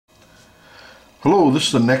Hello, this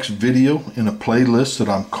is the next video in a playlist that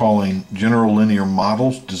I'm calling General Linear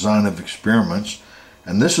Models, Design of Experiments.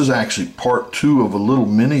 And this is actually part 2 of a little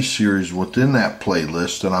mini-series within that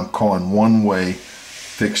playlist that I'm calling One-Way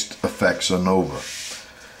Fixed Effects ANOVA.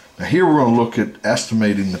 Now here we're going to look at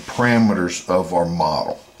estimating the parameters of our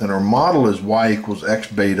model. And our model is y equals x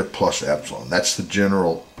beta plus epsilon. That's the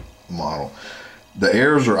general model. The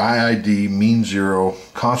errors are IID, mean 0,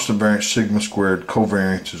 constant variance sigma squared,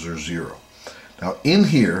 covariances are 0. Now in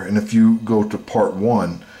here, and if you go to part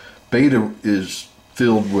 1, beta is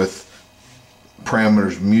filled with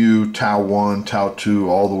parameters mu, tau 1, tau 2,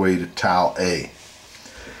 all the way to tau a.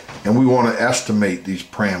 And we want to estimate these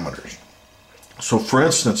parameters. So for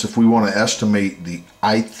instance, if we want to estimate the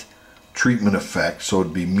ith treatment effect, so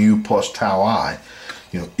it'd be mu plus tau I,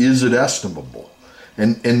 is it estimable?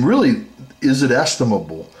 And really, is it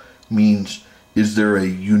estimable means, is there a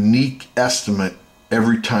unique estimate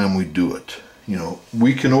every time we do it?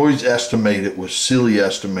 We can always estimate it with silly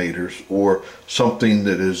estimators or something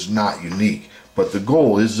that is not unique. But the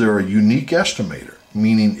goal, is there a unique estimator?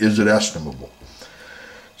 Meaning, is it estimable?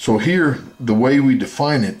 So here, the way we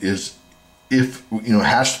define it is if,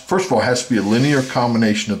 first of all, it has to be a linear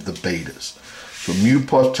combination of the betas. So mu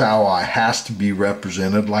plus tau I has to be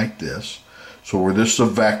represented like this. So where this is a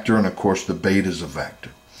vector, and of course the beta is a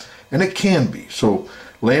vector. And it can be. So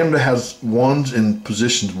lambda has 1s in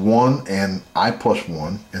positions 1 and I plus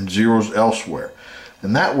 1 and 0s elsewhere.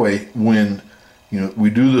 And that way, when we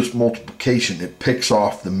do this multiplication, it picks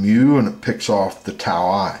off the mu and it picks off the tau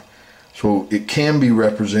I. So it can be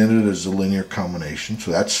represented as a linear combination.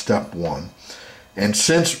 So that's step 1. And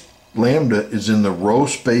since lambda is in the row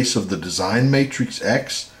space of the design matrix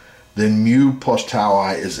X, then mu plus tau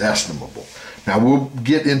I is estimable. Now we'll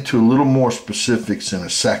get into a little more specifics in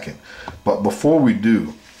a second, but before we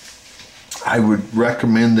do, I would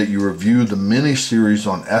recommend that you review the mini-series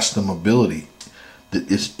on estimability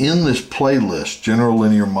that is in this playlist, General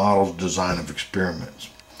Linear Models, Design of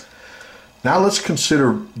Experiments. Now let's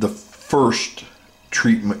consider the first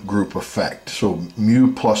treatment group effect, so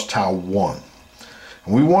mu plus tau 1.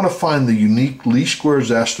 And we want to find the unique least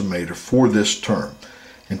squares estimator for this term.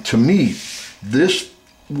 And to me, this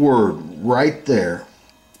word right there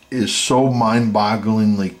is so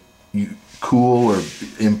mind-bogglingly cool or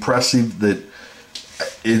impressive that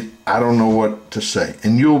I don't know what to say.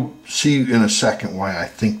 And you'll see in a second why I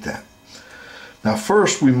think that. Now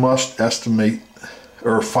first we must estimate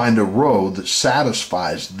or find a row that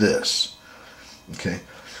satisfies this. Okay.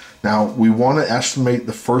 Now we want to estimate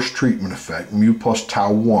the first treatment effect, mu plus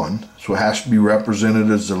tau 1. So it has to be represented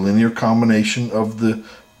as a linear combination of the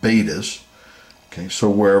betas. Okay, so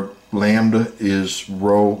where lambda is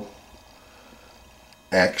row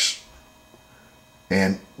X,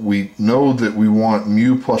 and we know that we want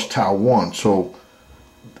mu plus tau 1, so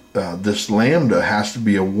this lambda has to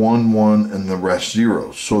be a 1, 1, and the rest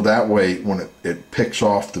zeros. So that way, when it picks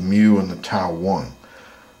off the mu and the tau 1.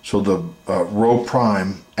 So the row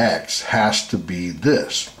prime X has to be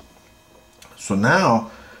this. So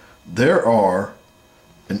now, there are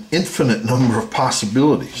an infinite number of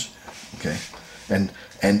possibilities, okay?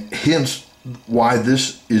 And hence why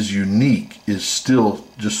this is unique is still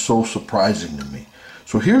just so surprising to me.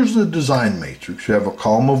 So here's the design matrix. We have a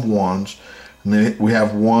column of 1s, and then we have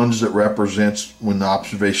 1s that represents when the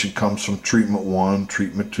observation comes from treatment 1,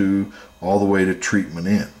 treatment 2, all the way to treatment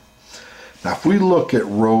N. Now if we look at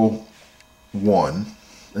row 1,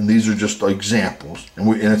 and these are just examples,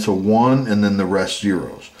 and it's a 1 and then the rest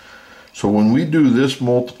zeros. So when we do this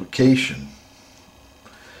multiplication,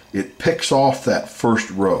 it picks off that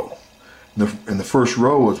first row. And the first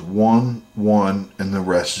row is 1, 1, and the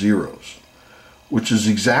rest zeros, which is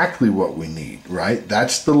exactly what we need, right?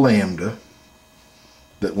 That's the lambda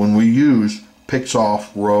that when we use picks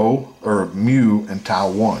off row or mu and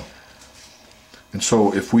tau 1. And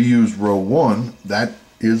so if we use row 1, that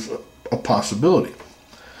is a possibility.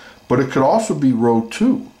 But it could also be row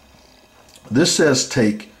 2. This says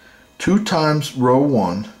take 2 times row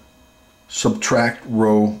 1, subtract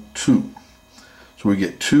row 2. So we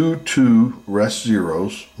get 2, 2, rest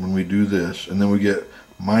zeros when we do this, and then we get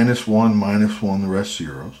minus 1, the rest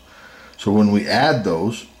zeros. So when we add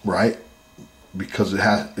those, right, because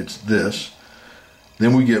it's this,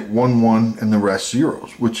 then we get 1, 1, and the rest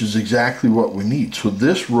zeros, which is exactly what we need. So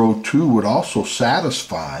this row 2 would also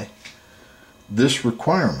satisfy this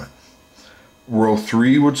requirement. Row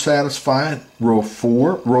 3 would satisfy it. Row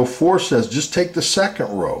 4 says just take the second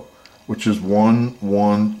row, which is 1,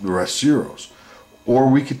 1, the rest zeros. Or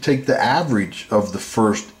we could take the average of the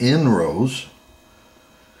first n rows,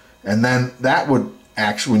 and then that would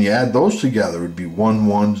actually, when you add those together, it would be 1,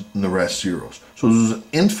 1, and the rest zeros. So there's an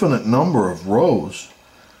infinite number of rows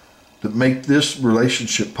that make this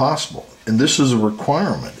relationship possible. And this is a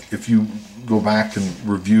requirement if you go back and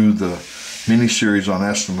review the mini-series on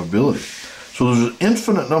estimability. So there's an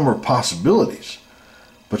infinite number of possibilities,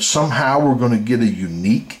 but somehow we're going to get a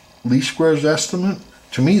unique least squares estimate.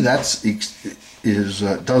 To me, that's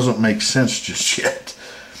doesn't make sense just yet.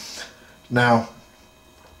 Now,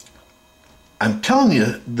 I'm telling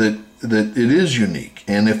you that it is unique,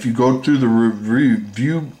 and if you go through the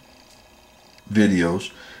review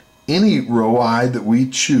videos, any row I that we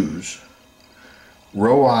choose,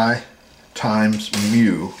 row I times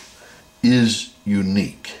mu is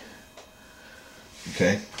unique.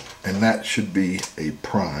 Okay, and that should be a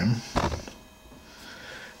prime.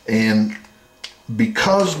 And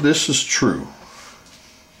because this is true,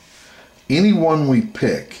 any one we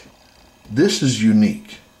pick, this is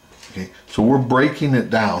unique. Okay, so we're breaking it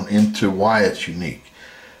down into why it's unique.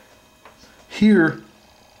 Here,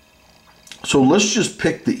 so let's just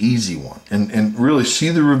pick the easy one and really see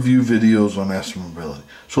the review videos on estimability.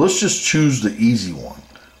 So let's just choose the easy one,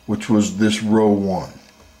 which was this row 1.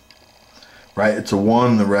 Right? It's a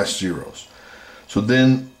 1, the rest zeros. So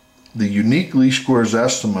then the unique least squares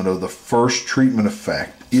estimate of the first treatment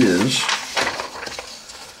effect is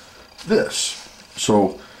this.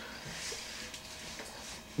 So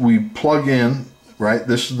we plug in, right?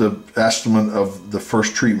 This is the estimate of the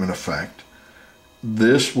first treatment effect.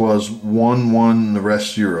 This was 1, 1, the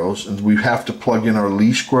rest zeros, and we have to plug in our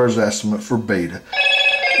least squares estimate for beta,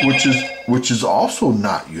 which is also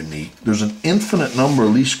not unique. There's an infinite number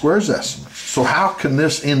of least squares estimates. So how can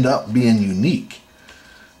this end up being unique?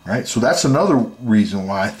 Right? So that's another reason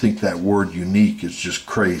why I think that word unique is just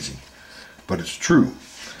crazy, but it's true.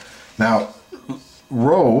 Now,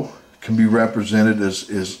 rho can be represented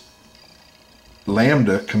as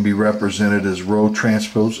lambda can be represented as rho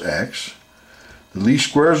transpose x. The least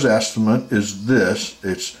squares estimate is this.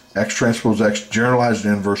 It's x transpose x generalized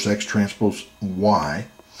inverse x transpose y.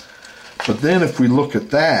 But then if we look at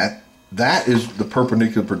that, that is the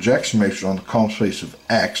perpendicular projection matrix on the column space of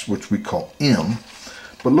x, which we call M.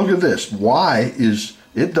 But look at this. Y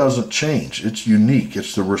it doesn't change. It's unique.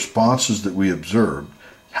 It's the responses that we observed.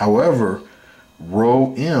 However,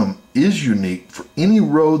 row M is unique for any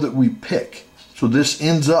row that we pick. So this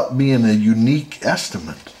ends up being a unique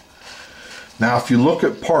estimate. Now, if you look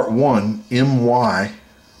at part 1, My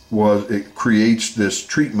it creates this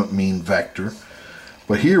treatment mean vector.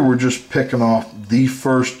 But here we're just picking off the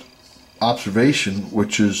first observation,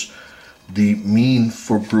 which is the mean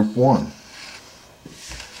for group 1.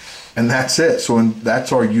 And that's it. So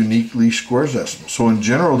that's our unique least squares estimate. So in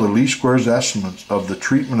general, the least squares estimates of the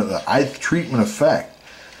treatment of the ith treatment effect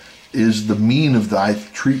is the mean of the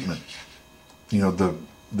ith treatment. You know,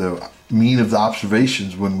 the mean of the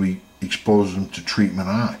observations when we expose them to treatment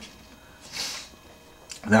I.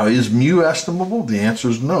 Now, is mu estimable? The answer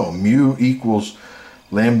is no. Mu equals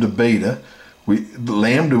lambda beta. The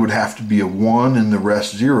lambda would have to be a 1 and the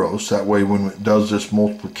rest zeros. That way when it does this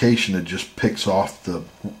multiplication, it just picks off the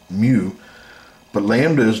mu. But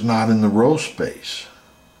lambda is not in the row space.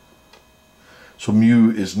 So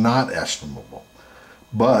mu is not estimable.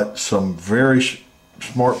 But some very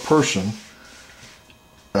smart person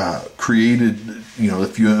created,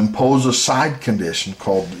 if you impose a side condition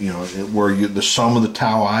called, where the sum of the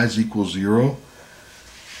tau i's equals 0,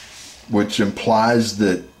 which implies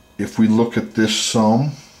that if we look at this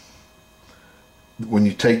sum, when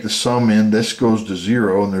you take the sum in, this goes to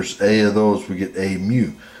 0, and there's a of those, we get a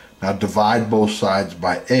mu. Now divide both sides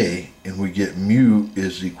by a, and we get mu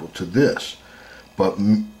is equal to this. But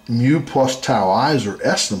mu plus tau i's are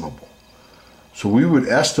estimable. So we would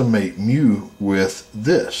estimate mu with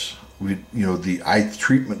this, the ith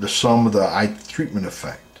treatment, the sum of the ith treatment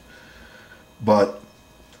effect. But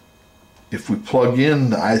if we plug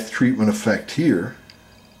in the ith treatment effect here,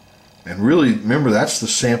 and really remember that's the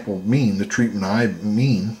sample mean, the treatment I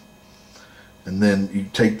mean, and then you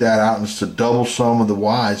take that out and it's the double sum of the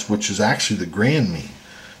y's, which is actually the grand mean.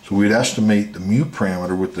 So we'd estimate the mu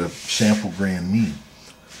parameter with the sample grand mean.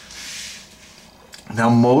 Now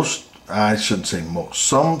I shouldn't say most,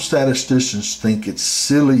 some statisticians think it's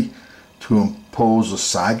silly to impose a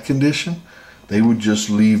side condition. They would just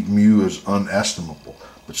leave mu as unestimable.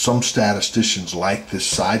 But some statisticians like this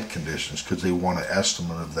side conditions because they want an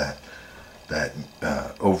estimate of that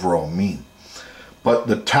overall mean. But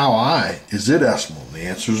the tau I, is it estimable? The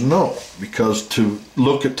answer is no, because to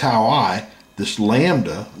look at tau I, this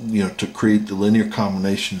lambda, to create the linear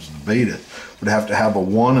combinations of the beta, would have to have a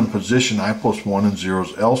 1 in position I plus 1 and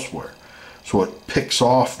zeros elsewhere. So it picks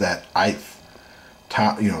off that ith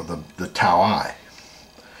tau, the tau I.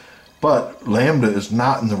 But lambda is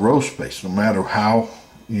not in the row space, no matter how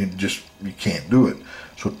you can't do it.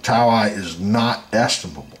 So tau I is not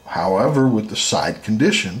estimable. However, with the side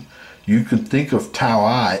condition, you can think of tau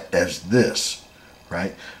I as this,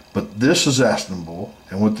 right? But this is estimable,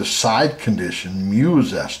 and with the side condition, mu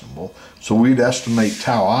is estimable. So we'd estimate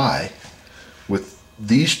tau I with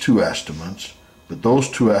these two estimates, but those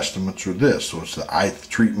two estimates are this. So it's the ith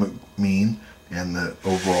treatment mean and the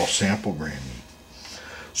overall sample grand mean.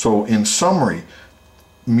 So in summary,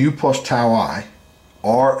 mu plus tau I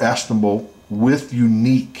are estimable with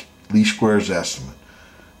unique least squares estimate,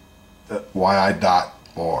 yi dot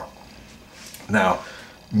bar. Now,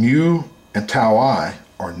 mu and tau I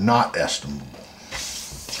are not estimable.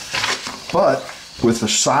 But with a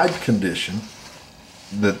side condition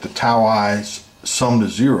that the tau i's sum to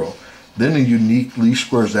 0, then a unique least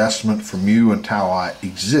squares estimate for mu and tau I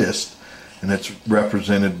exists, and it's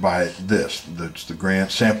represented by this. That's the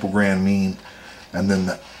sample grand mean, and then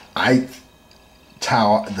the ith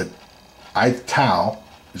tau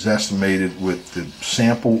is estimated with the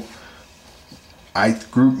sample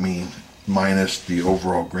ith group mean minus the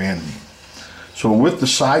overall grand mean. So with the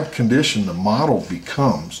side condition, the model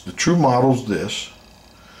becomes, the true model's this,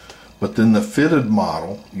 but then the fitted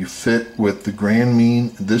model, you fit with the grand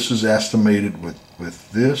mean. This is estimated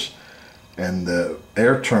with this, and the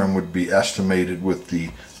error term would be estimated with the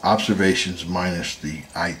observations minus the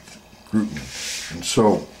ith group mean. And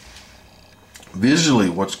so visually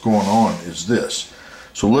what's going on is this.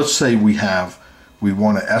 So let's say we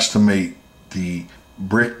want to estimate the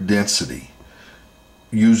brick density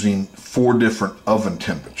using 4 different oven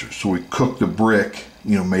temperatures. So we cook the brick,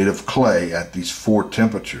 made of clay at these 4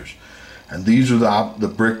 temperatures. And these are the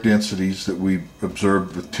brick densities that we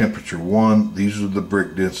observed with temperature 1. These are the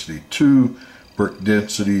brick density 2, brick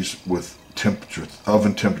densities with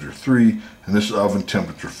oven temperature 3, and this is oven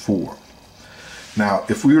temperature 4. Now,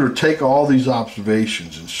 if we were to take all these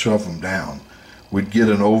observations and shove them down, we'd get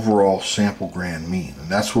an overall sample grand mean, and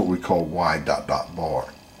that's what we call y dot dot bar.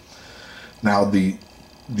 Now, the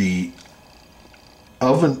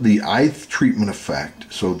ith treatment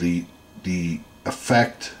effect, so the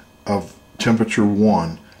effect of temperature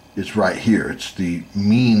 1 is right here. It's the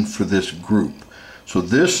mean for this group. So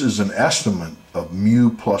this is an estimate of mu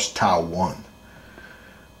plus tau 1.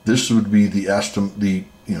 This would be the estimate, the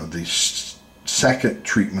second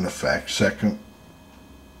treatment effect,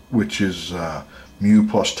 which is mu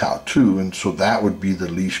plus tau 2, and so that would be the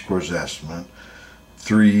least squares estimate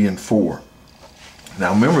 3 and 4.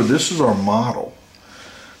 Now remember, this is our model.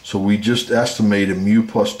 So we just estimated mu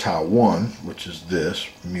plus tau 1, which is this,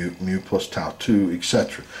 mu plus tau 2,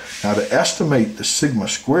 etc. Now to estimate the sigma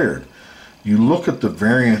squared, you look at the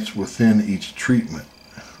variance within each treatment,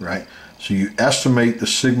 right? So you estimate the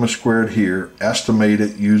sigma squared here, estimate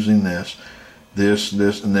it using this,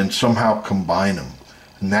 and then somehow combine them.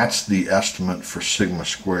 And that's the estimate for sigma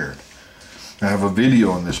squared. I have a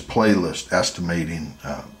video in this playlist estimating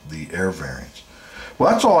the error variance.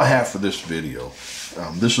 Well, that's all I have for this video.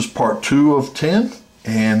 This is part 2 of 10,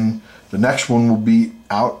 and the next one will be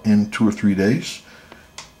out in 2 or 3 days.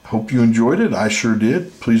 Hope you enjoyed it. I sure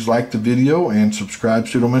did. Please like the video and subscribe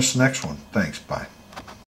so you don't miss the next one. Thanks. Bye.